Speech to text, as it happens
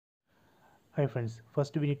Hi friends,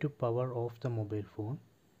 first we need to power off the mobile phone.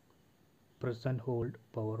 Press and hold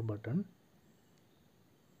power button.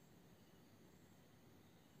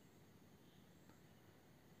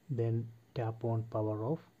 Then tap on power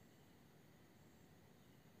off.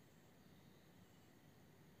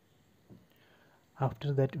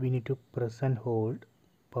 After that we need to press and hold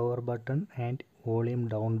power button and volume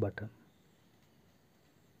down button.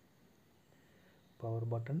 Power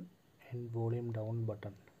button and volume down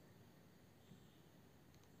button.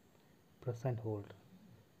 Press and hold.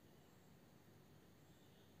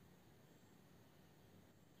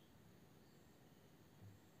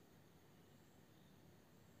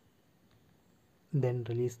 Then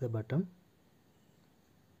release the button.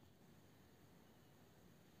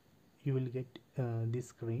 You will get this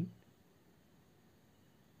screen.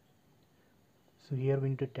 So here we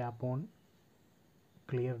need to tap on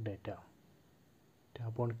clear data.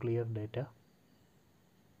 Tap on clear data.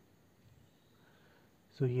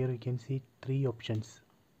 So here you can see three options: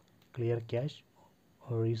 clear cache,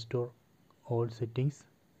 or restore all settings,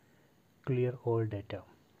 clear all data.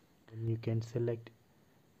 And you can select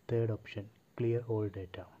third option, clear all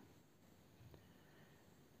data.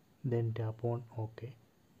 Then tap on OK.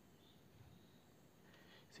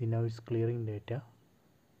 See, now it's clearing data.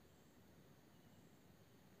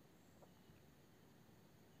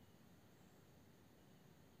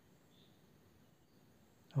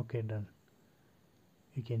 Okay, done.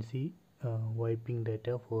 You can see wiping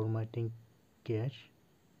data, formatting cache,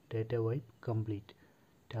 data wipe complete.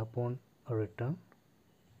 Tap on return.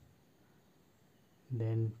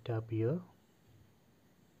 Then tap here.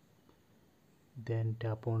 Then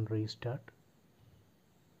tap on restart.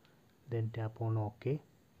 Then tap on OK.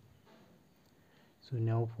 So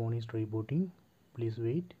now phone is rebooting. Please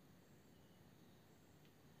wait.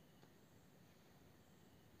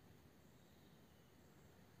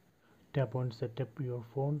 Tap on setup your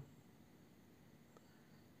phone.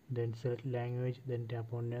 Then select language. Then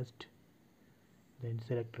tap on next. Then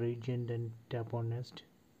select region. Then tap on next.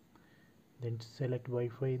 Then select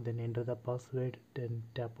Wi-Fi. Then enter the password. Then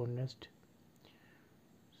tap on next.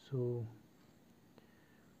 So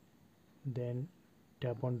then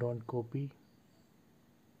tap on don't copy.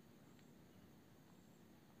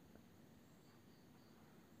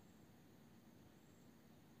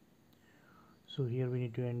 So here we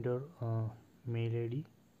need to enter mail ID.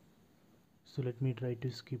 So let me try to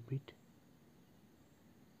skip it.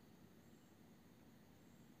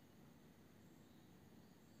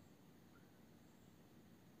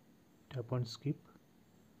 Tap on skip.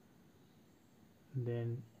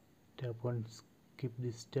 Then tap on skip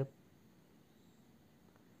this step.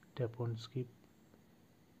 Tap on skip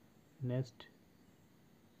next.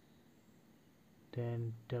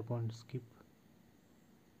 Then tap on skip.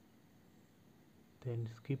 Then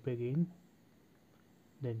skip again.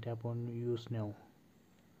 Then tap on use now.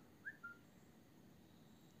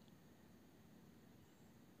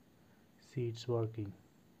 See, it's working.